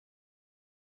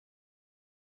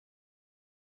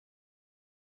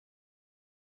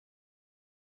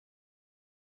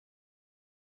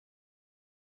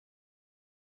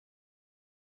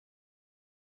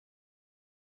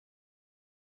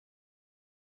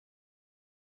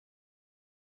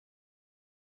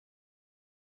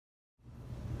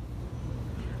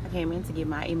came in to get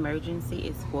my emergency.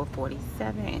 It's $4.47,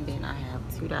 and then I have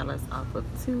 $2 off of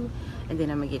 2, and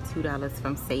then I'm gonna get $2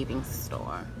 from Savings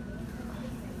Store.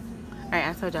 Alright,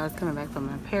 I told y'all I was coming back from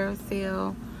my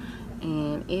Persil,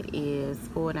 and it is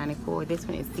 $4.94. This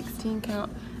one is 16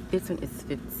 count. This one is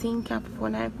 15 count for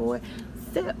 $4.94.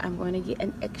 So I'm going to get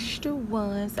an extra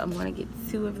one. So I'm going to get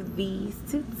 2 of these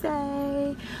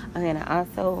today. And then I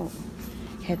also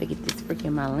had to get this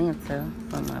freaking Mylanta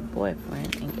from my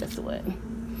boyfriend. And guess what?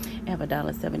 I have a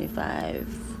 $1.75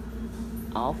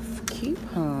 off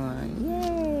coupon.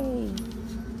 Yay!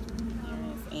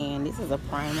 And this is a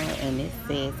primer, and it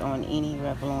says on any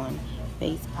Revlon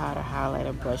face powder,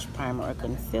 highlighter, brush, primer, or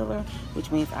concealer,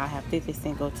 which means I have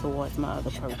 50% go towards my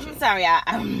other purchase. I'm sorry,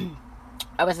 I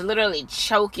was literally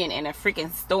choking in a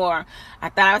freaking store. I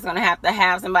thought I was gonna have to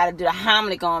have somebody do the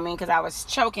Heimlich on me because I was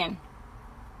choking.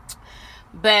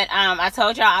 But I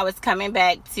told y'all I was coming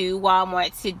back to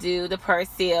Walmart to do the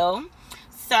Persil.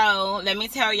 So let me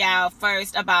tell y'all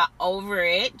first about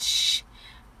Overage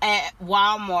at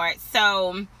Walmart.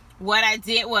 So what I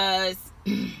did was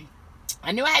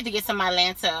I knew I had to get some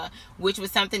Mylanta, which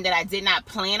was something that I did not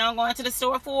plan on going to the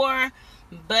store for,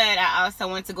 but I also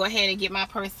want to go ahead and get my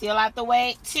Persil out the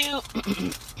way too.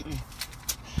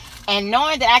 And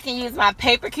knowing that I can use my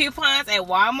paper coupons at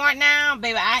Walmart now,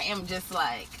 baby, I am just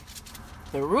like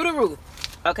the roof.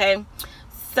 Okay,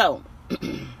 so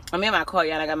I'm in my car,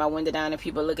 y'all. I got my window down and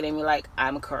people looking at me like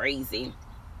I'm crazy.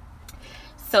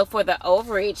 So for the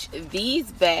Overage,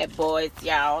 these bad boys,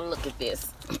 y'all, look at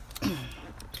this.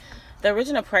 The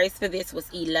original price for this was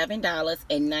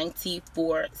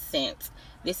 $11.94.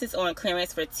 This is on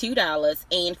clearance for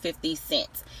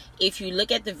 $2.50. If you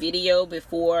look at the video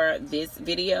before this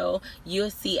video, you'll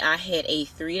see I had a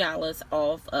 $3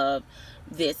 off of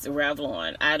this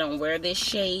Revlon. I don't wear this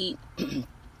shade.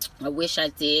 I wish I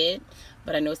did,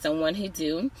 but I know someone who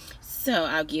do. So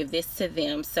I'll give this to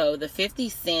them. So the 50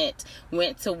 cent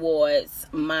went towards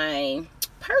my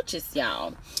purchase,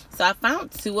 y'all. So I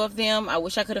found 2 of them. I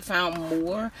wish I could have found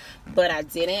more, but I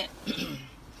didn't.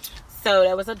 So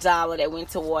there was $1 that went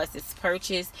towards this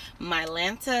purchase.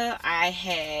 Mylanta, I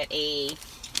had a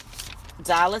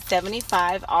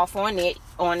 $1.75 off on it.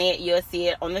 You'll see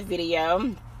it on the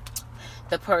video.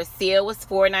 The Persil was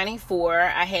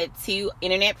 $4.94. I had 2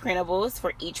 internet printables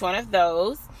for each one of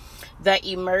those. The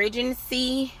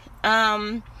emergency,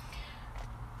 I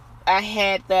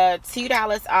had the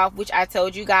 $2 off, which I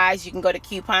told you guys you can go to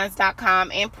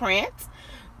coupons.com and print.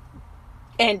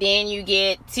 And then you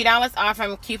get $2 off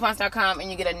from coupons.com, and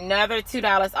you get another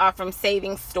 $2 off from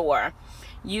Savings Store.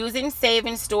 Using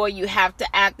Savings Store, you have to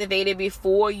activate it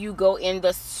before you go in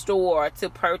the store to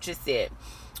purchase it.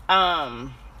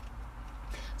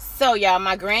 So y'all,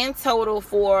 my grand total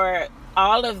for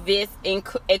all of this,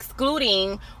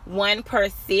 excluding one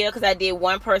Persil, because I did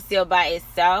one Persil by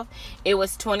itself, it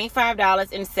was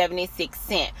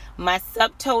 $25.76. My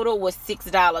subtotal was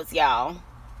 $6, y'all.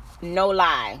 No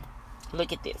lie.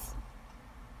 Look at this.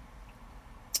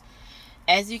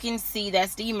 As you can see,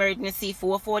 that's the emergency,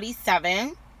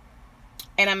 $4.47,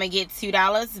 and I'm gonna get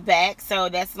 $2 back. So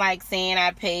that's like saying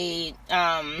I paid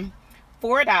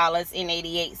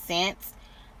 $4.88.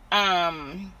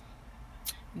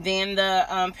 Then the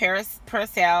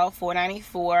Persil,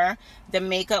 $4.94. The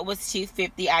makeup was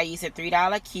 $2.50. I used a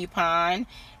 $3 coupon,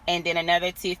 and then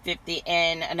another $2.50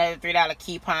 and another $3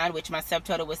 coupon, which my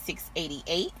subtotal was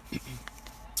 $6.88.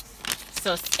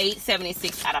 So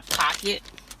 $8.76 out of pocket.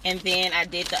 And then I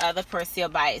did the other Persil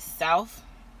by itself,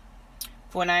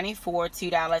 $4.94,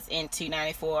 $2, and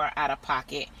 $2.94 out of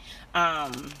pocket.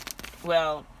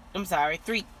 Well, I'm sorry,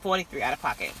 $3.43 out of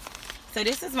pocket. So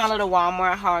this is my little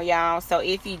Walmart haul, y'all. So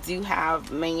if you do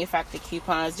have manufactured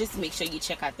coupons, just make sure you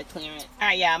check out the clearance.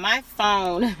 Alright, y'all, my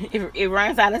phone, it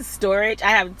runs out of storage. I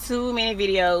have too many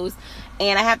videos,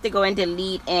 and I have to go and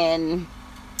delete and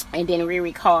then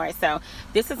re-record. So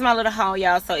this is my little haul,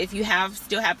 y'all. So if you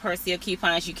still have Persil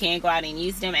coupons, you can go out and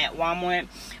use them at Walmart.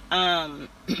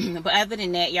 But other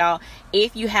than that, y'all,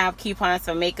 if you have coupons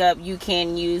for makeup, you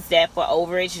can use that for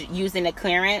Overage using the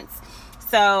clearance.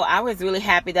 So I was really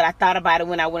happy that I thought about it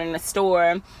when I went in the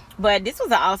store. But this was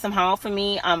an awesome haul for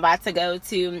me. I'm about to go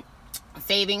to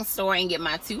Savings Store and get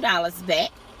my $2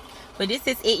 back. But this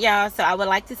is it, y'all. So I would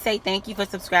like to say thank you for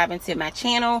subscribing to my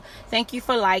channel. Thank you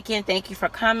for liking. Thank you for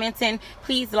commenting.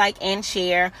 Please like and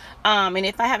share. And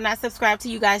if I have not subscribed to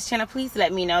you guys' channel, please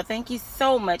let me know. Thank you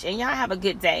so much. And y'all have a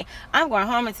good day. I'm going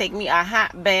home and take me a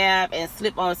hot bath and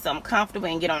slip on some comfortable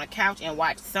and get on a couch and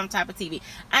watch some type of TV.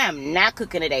 I am not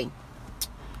cooking today.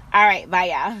 All right, bye,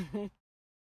 y'all.